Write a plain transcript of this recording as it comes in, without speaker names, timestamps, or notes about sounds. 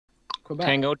We're back.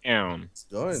 Tango down. It's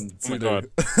going. Oh my god.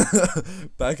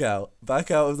 Back out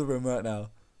of the room right now.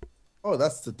 Oh,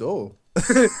 that's the door.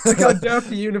 Look how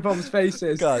dirty Uniform's face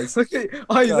is. Guys. Look at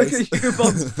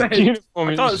Uniform's face. Uniform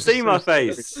I is can't just see my so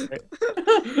face. stupid.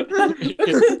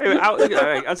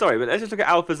 Hey, I'm sorry, but let's just look at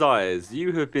Alpha's eyes.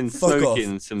 You have been Fuck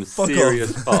smoking off. some Fuck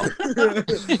serious pop.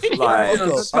 Like,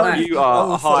 Fuck off. you I are will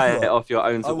fuck high you up. off your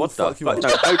own. I will What the fuck you fuck?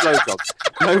 up. No blowjobs.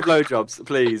 No blowjobs,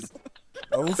 please.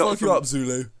 I will fuck you up,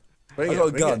 Zulu. Bring I it, got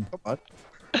a bring it. gun. Come on.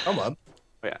 Come on.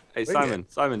 Wait, hey, Bring Simon.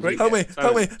 Simon. Bring Help me,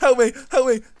 help me, Simon. help me, help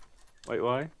me. Wait,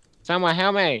 why? Someone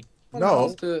help me. No.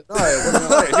 It's the- No, it wasn't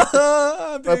right.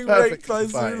 I'm being We're raped by perfectly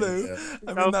fine, Zulu. yeah.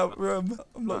 I'm in that room.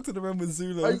 I'm locked in a room with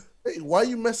Zulu. Why are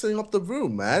you messing up the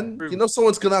room, man? You know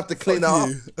someone's gonna have to clean that up.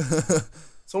 Fuck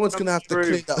Someone's gonna have to True.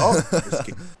 clean that up.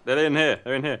 They're in here.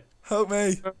 They're in here. Help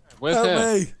me. Where's Help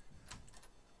her? me.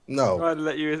 No. Trying to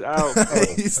let you out.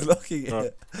 He's locking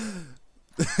it.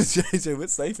 JJ, we're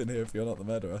safe in here if you're not the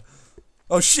murderer.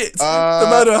 Oh shit! The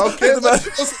murderer! Okay, The murderer!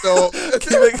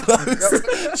 Keep it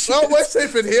close. No, we're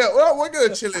safe in here. Well, we're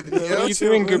gonna chill in What are here. you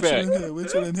doing, We're Quebec? chilling here. We're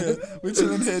chilling here. We're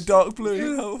chilling here. Dark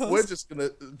blue. Help us. We're just gonna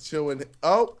chill in here.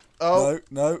 Oh,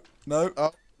 No. no.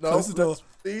 Close the door.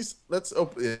 Let's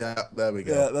open. Yeah, there we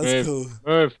go. Yeah, that's cool.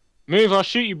 Move, I'll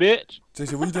shoot you, bitch.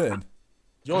 JJ, what are you doing?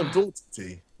 You're on door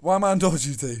duty. Why am I on door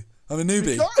duty? I'm a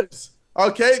newbie. Because.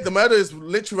 Okay, the murder is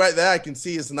literally right there. I can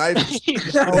see his knife.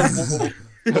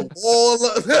 The wall.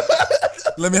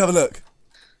 Let me have a look.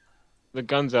 The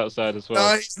gun's outside as No,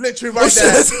 well. he's literally right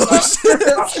there. Oh shit!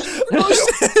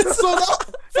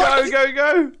 Oh shit!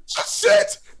 Go.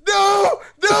 Shit! No!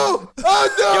 No! Oh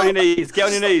Get on no! your knees. Get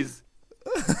on your knees.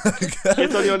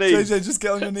 Get on your knees. JJ, just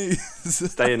get on your knees.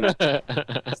 Stay in there.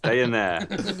 Stay in there.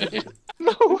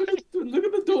 No way. Look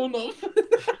at the doorknob.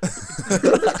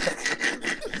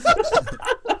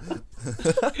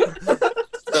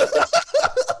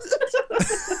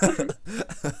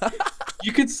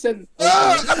 You could send. Your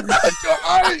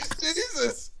eyes,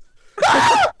 Jesus!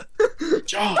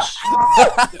 Josh.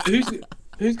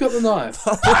 Who's got the knife?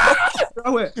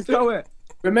 Throw it. Throw it.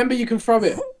 Remember, you can throw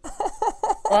it.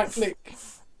 Right click.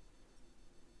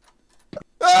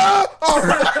 Ah!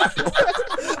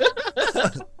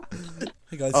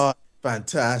 Hey guys. Oh,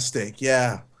 fantastic!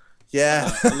 Yeah,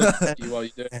 yeah. You while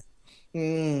you do it.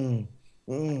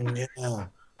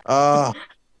 Yeah.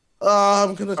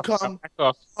 I'm gonna come. Back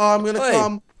off. I'm gonna Wait,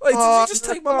 come. wait, did you just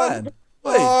take my man?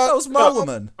 Wait, that was my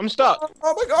woman. I'm stuck.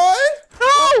 Oh my god!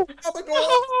 No! Oh my god!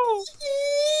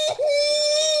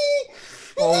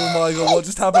 Oh my god, what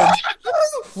just happened?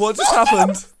 What just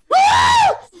happened?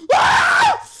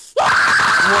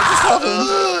 What just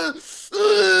happened?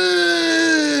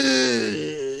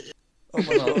 Oh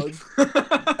my god.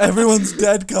 Everyone's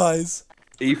dead, guys.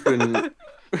 Ethan.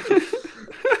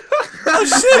 Oh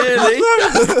shit! Really?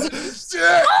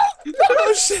 Shit!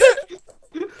 Oh shit!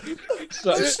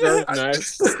 So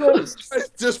nice.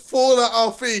 Just fall at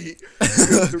our feet.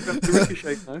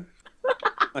 Ricochet, no.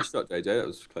 Nice shot, JJ. That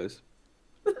was close.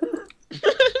 No!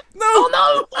 Oh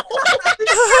no!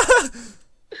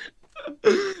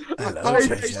 Hello,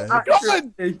 JJ. God!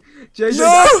 JJ,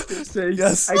 No! see.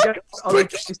 Yes. I get Quick,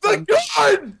 the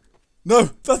gun! No,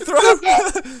 the throw!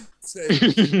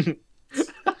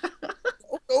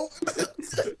 Oh, no.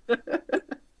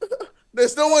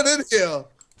 There's no one in here.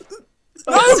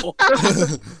 No!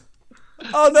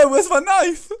 Oh no, where's my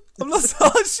knife? I'm lost.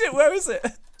 Oh shit, where is it?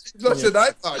 Lost your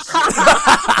knife. Oh,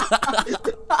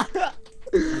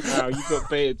 Wow, you got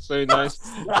baited so nice.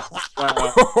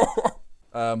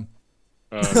 Wow.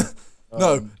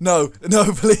 No,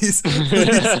 please.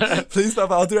 Please stop.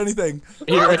 I'll do anything.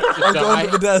 I'll go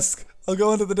under the desk. I'll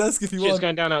go under the desk if you Shit's want.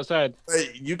 going down outside.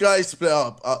 Wait, you guys split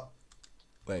up.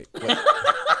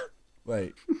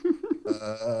 Wait.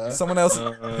 Someone else.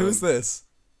 Who is this?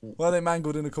 Why are they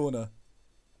mangled in a corner?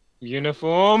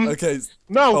 Uniform. Okay.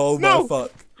 No. Oh no. my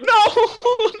fuck. No.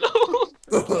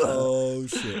 No. Oh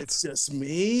shit. It's just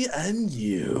me and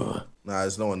you. Nah,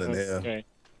 there's no one in here. Okay.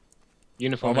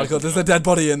 Uniform. Oh my god, there's a dead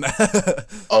body in there.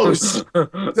 Oh,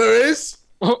 there is?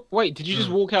 Oh, wait, did you just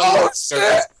walk out? Oh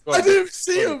shit! I didn't even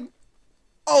see him.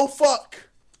 Oh fuck!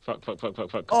 Fuck.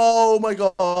 Oh my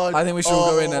god! I think we should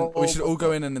all go in and we should all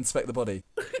go in and inspect the body.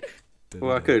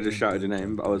 Well, I could have just shouted your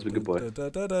name, but I was a good boy.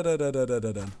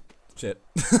 Shit.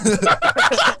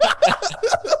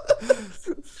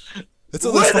 It's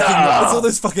all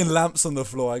those fucking lamps on the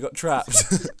floor. I got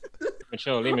trapped.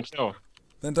 Leave me chill.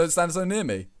 Then don't stand so near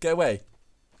me. Get away.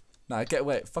 Nah, get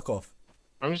away. Fuck off.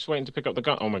 I'm just waiting to pick up the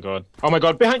gun. Oh my god,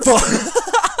 behind. Why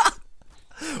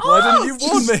didn't you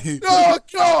warn me? Oh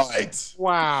god!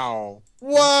 Wow.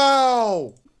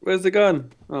 Wow! Where's the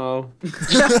gun? Oh.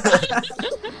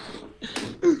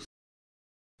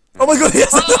 Oh my god, he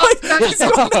has a knife! He's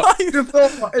got a knife! You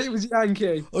thought it was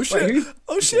Yankee. Oh shit! Wait, who?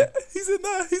 Oh shit! He's in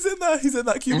there! He's in there! He's in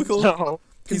that cubicle! No.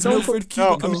 He's someone Milford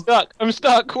No, cubicle. I'm stuck. I'm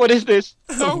stuck. What is this?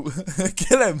 Oh,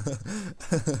 kill him!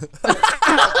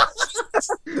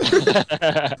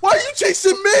 Why are you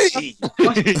chasing me?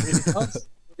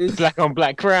 Black on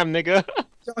black crime, nigga.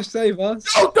 Josh, save us.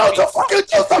 No, don't fucking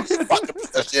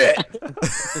piece of shit.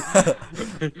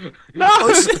 No.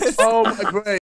 Oh shit! Oh my brain.